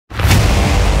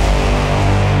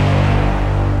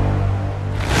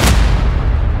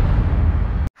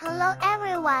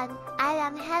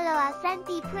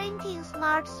3D printing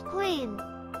smart screen.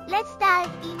 Let's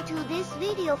dive into this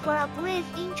video for a brief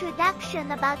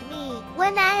introduction about me.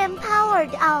 When I am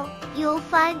powered on, you'll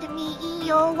find me in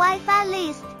your Wi-Fi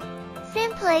list.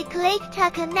 Simply click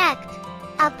to connect.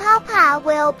 A pop-up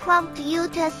will prompt you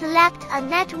to select a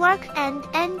network and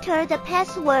enter the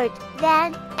password.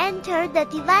 Then, enter the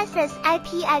device's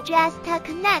IP address to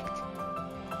connect.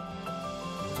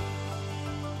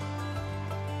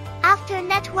 After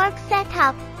network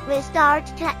setup, restart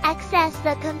to access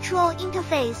the control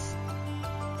interface.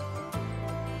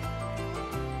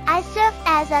 I serve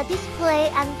as a display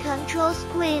and control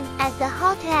screen at the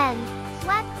hot end.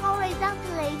 Swipe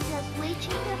horizontally to switch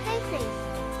interfaces.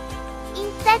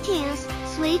 In settings,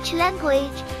 switch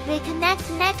language, reconnect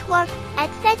network,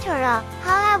 etc.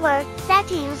 However,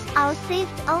 settings are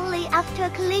saved only after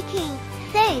clicking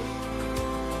Save.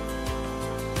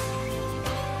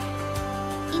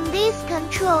 In this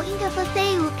control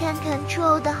interface you can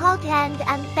control the hot end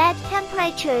and bed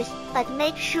temperatures, but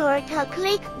make sure to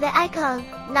click the icon,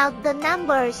 not the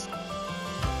numbers.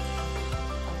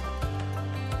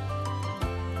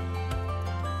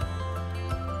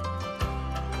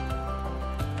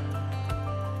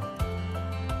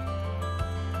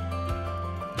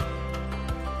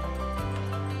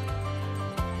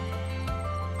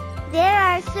 There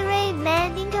are 3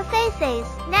 main interfaces.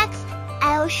 Next,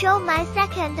 I'll show my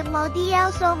second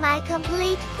model, so my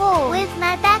complete full. With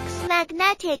my back's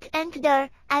magnetic encoder,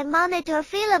 I monitor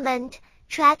filament,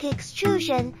 track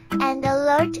extrusion, and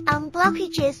alert on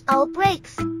blockages or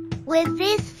breaks. With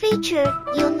this feature,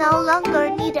 you no longer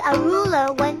need a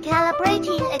ruler when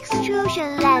calibrating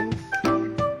extrusion length.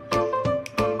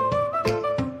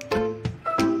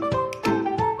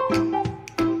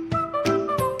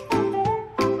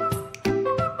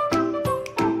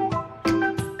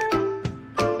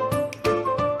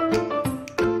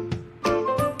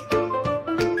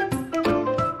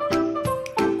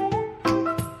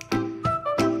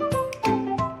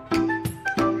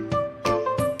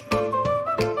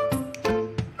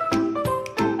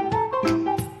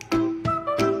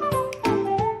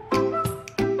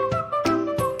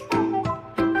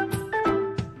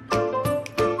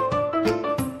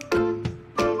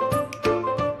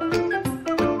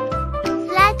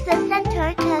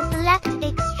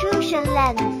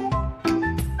 Length.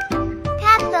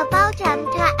 Tap the bottom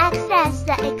to access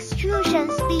the extrusion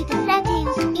speed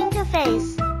settings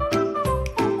interface.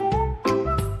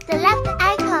 The left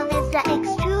icon is the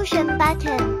extrusion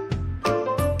button.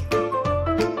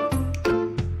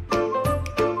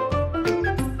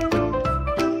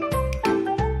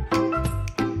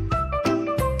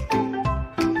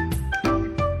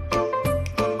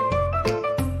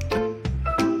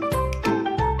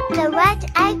 The right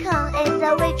icon is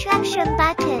the retraction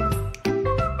button.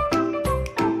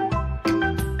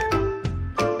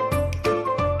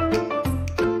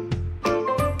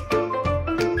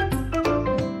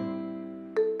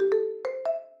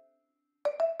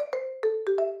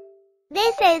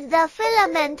 This is the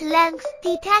filament length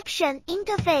detection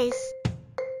interface.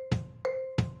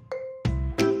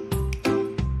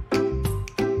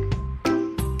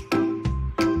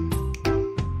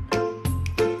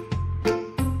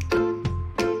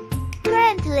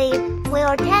 We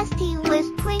are testing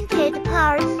with printed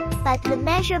parts, but the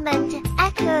measurement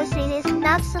accuracy is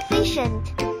not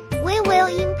sufficient. We will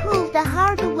improve the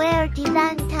hardware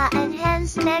design to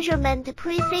enhance measurement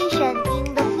precision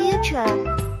in the future.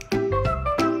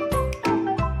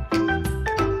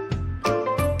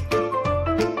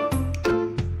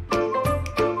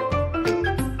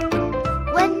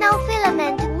 When no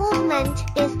filament movement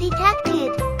is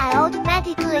detected, I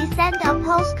automatically send a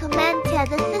pause command to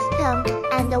the system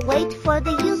and wait for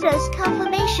the user's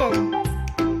confirmation.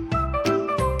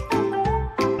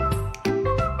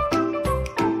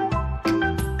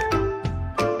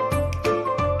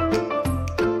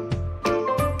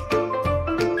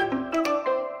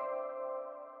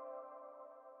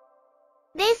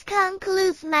 This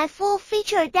concludes my full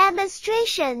feature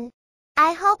demonstration.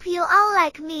 I hope you all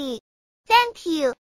like me. Thank you.